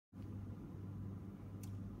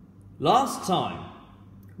Last time,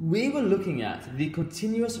 we were looking at the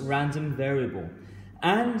continuous random variable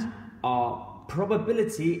and our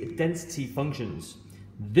probability density functions.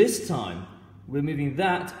 This time, we're moving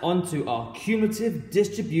that onto our cumulative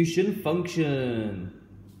distribution function.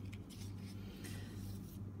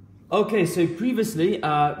 Okay, so previously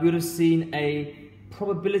we would have seen a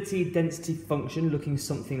probability density function looking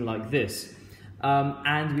something like this.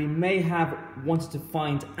 And we may have wanted to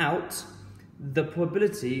find out the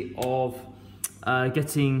probability of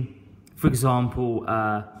getting, for example,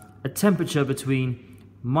 a temperature between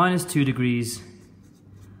 -2 degrees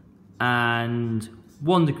and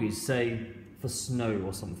 1 degree, say for snow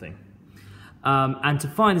or something. And to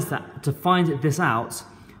find this out,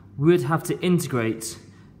 we would have to integrate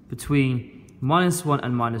between -1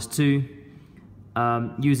 and -2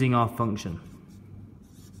 using our function.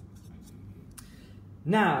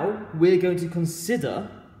 Now we're going to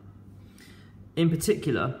consider, in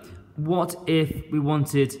particular, what if we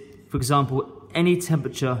wanted, for example, any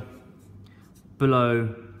temperature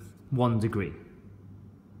below 1 degree.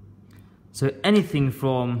 So anything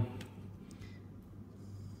from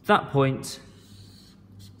that point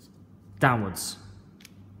downwards.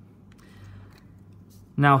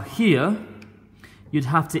 Now here, you'd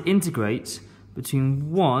have to integrate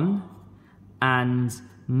between 1 and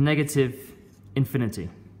 -infinity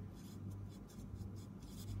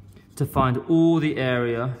to find all the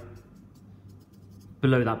area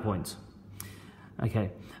below that point.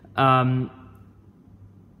 Okay.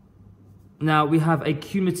 Now we have a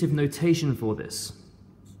cumulative notation for this.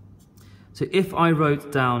 So if I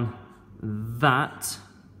wrote down that,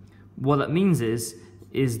 what that means is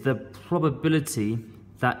the probability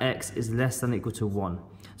that x is less than or equal to 1.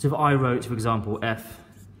 So if I wrote, for example, f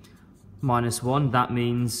 -1, that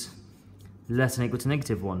means less than or equal to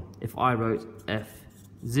 -1. If I wrote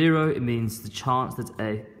f0, it means the chance that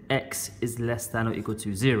x is less than or equal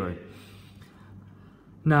to 0.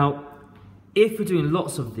 Now, if we're doing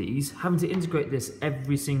lots of these, having to integrate this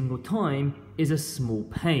every single time is a small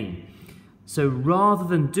pain. So rather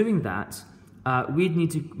than doing that,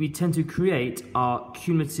 we tend to create our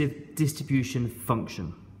cumulative distribution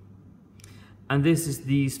function. And this is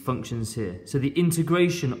these functions here. So the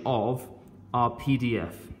integration of our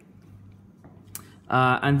PDF.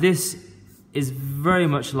 And this is very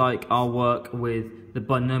much like our work with the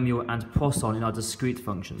binomial and Poisson in our discrete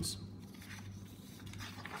functions.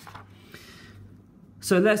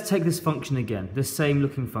 So let's take this function again, the same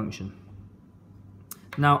looking function.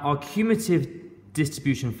 Now our cumulative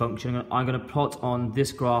distribution function, I'm going to plot on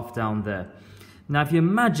this graph down there. Now if you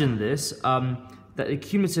imagine this, that the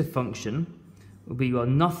cumulative function will be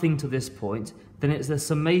nothing to this point, then it's the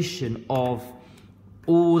summation of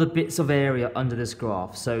all the bits of area under this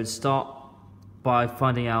graph. So start by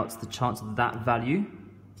finding out the chance of that value.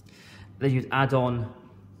 Then you'd add on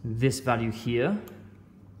this value here,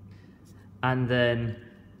 and then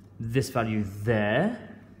this value there,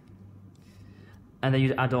 and then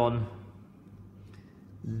you'd add on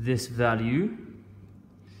this value.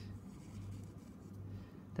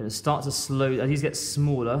 Then it starts to slow, as these get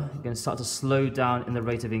smaller, you're going to start to slow down in the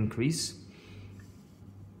rate of increase.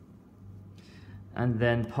 And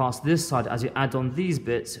then past this side, as you add on these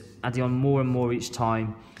bits, adding on more and more each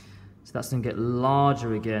time, so that's going to get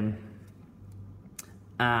larger again.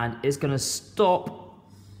 And it's going to stop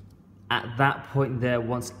at that point there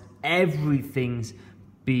once everything's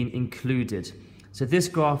been included. So this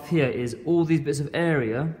graph here is all these bits of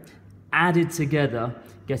area added together,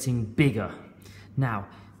 getting bigger. Now,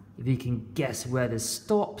 if you can guess where this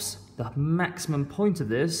stops, the maximum point of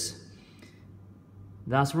this,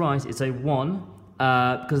 that's right, it's a 1,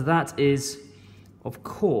 because that is, of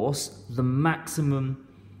course, the maximum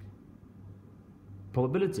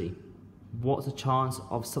probability. What's the chance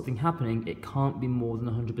of something happening? It can't be more than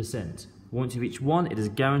 100%. Once you reach 1, it is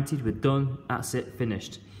guaranteed, we're done, that's it,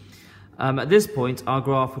 finished. At this point, our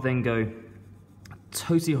graph will then go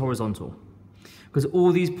totally horizontal, because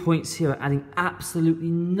all these points here are adding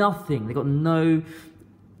absolutely nothing. They've got no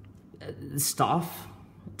stuff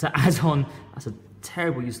to add on. That's a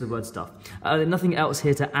terrible use of the word stuff. Nothing else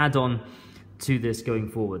here to add on to this going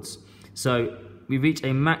forwards. So we reach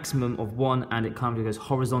a maximum of 1, and it kind of goes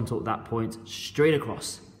horizontal at that point, straight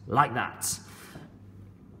across, like that.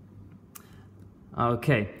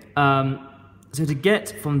 Okay, so to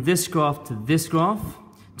get from this graph to this graph,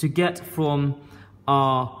 to get from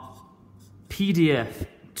our PDF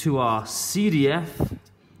to our CDF,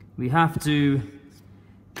 we have to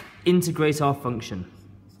integrate our function.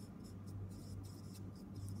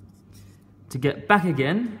 To get back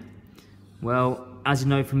again, well, as you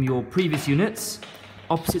know from your previous units,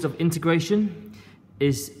 opposite of integration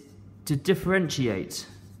is to differentiate,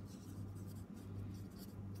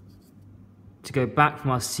 to go back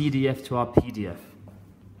from our CDF to our PDF.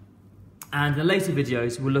 And in the later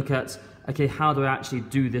videos, we'll look at, okay, how do I actually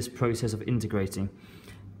do this process of integrating?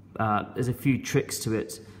 There's a few tricks to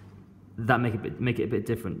it that make it a bit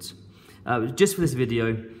different. Just for this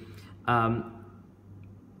video,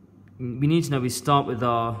 we need to know we start with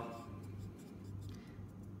our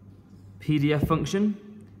PDF function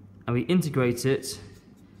and we integrate it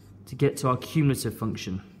to get to our cumulative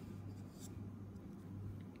function.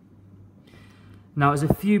 Now, there's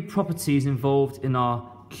a few properties involved in our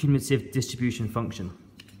cumulative distribution function.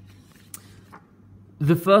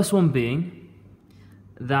 The first one being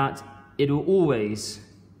that it will always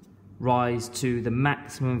rise to the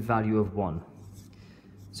maximum value of 1.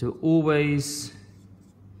 So it always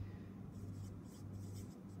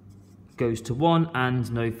goes to 1 and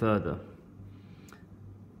no further.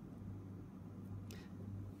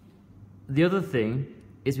 The other thing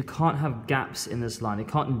is we can't have gaps in this line. It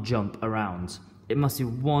can't jump around. It must be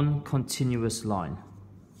one continuous line.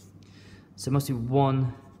 So it must be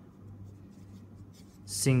one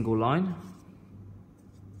single line.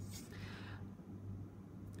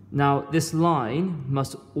 Now this line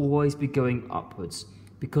must always be going upwards,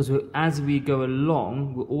 because as we go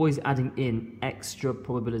along, we're always adding in extra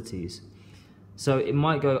probabilities. So it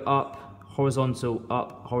might go up, horizontal,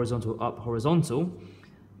 up, horizontal, up, horizontal,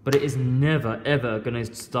 but it is never ever going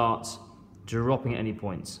to start dropping at any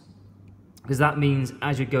points, because that means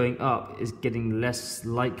as you're going up, it's getting less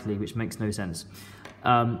likely, which makes no sense.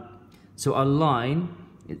 So our line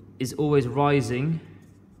is always rising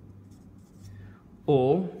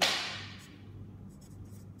or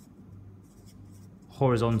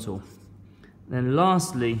horizontal. Then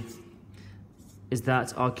lastly is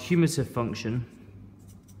that our cumulative function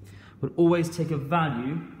will always take a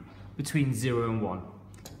value between 0 and 1.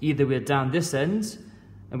 Either we're down this end,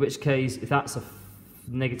 in which case if that's a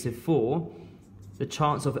 -4, the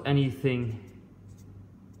chance of anything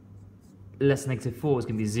less than -4 is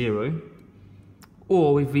going to be 0,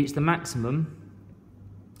 or we've reached the maximum,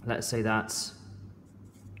 let's say that's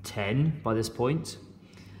 10 by this point,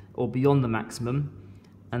 or beyond the maximum,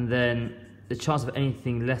 and then the chance of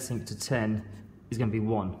anything less than to 10 is going to be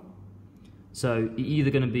 1. So you're either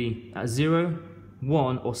going to be at 0,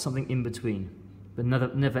 1, or something in between, but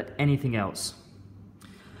never anything else.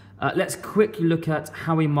 Let's quickly look at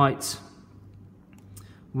how we might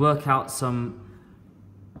work out some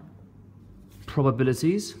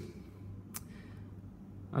probabilities.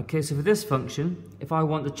 Okay, so for this function, if I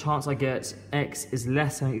want the chance I get x is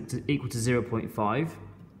less than or equal to 0.5,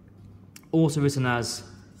 also written as,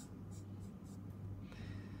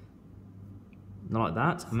 not like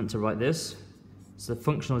that, I meant to write this, so the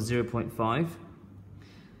function of 0.5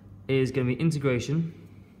 is going to be integration.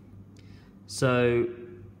 So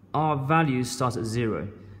our values start at 0.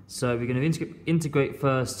 So we're going to integrate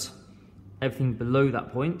first everything below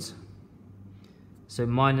that point. So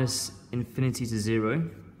minus infinity to 0,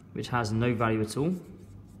 which has no value at all.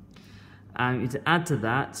 And we need to add to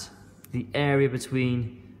that the area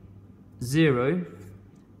between 0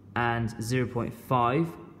 and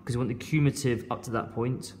 0.5, because we want the cumulative up to that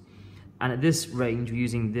point. And at this range, we're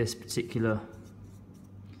using this particular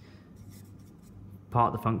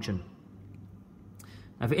part of the function.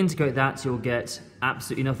 Now if we integrate that, you'll get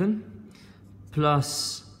absolutely nothing,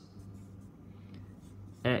 plus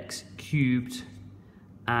x cubed,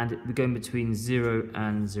 and we're going between 0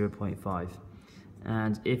 and 0.5.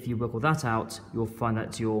 And if you work all that out, you'll find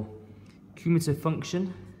that your cumulative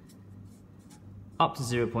function up to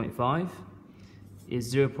 0.5 is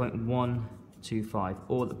 0.125,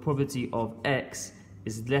 or the probability of x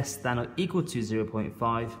is less than or equal to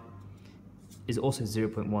 0.5 is also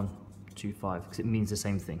 0.125, because it means the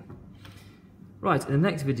same thing. Right, in the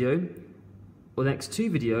next video, or the next two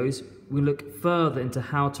videos, we'll look further into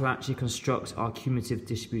how to actually construct our cumulative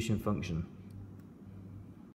distribution function.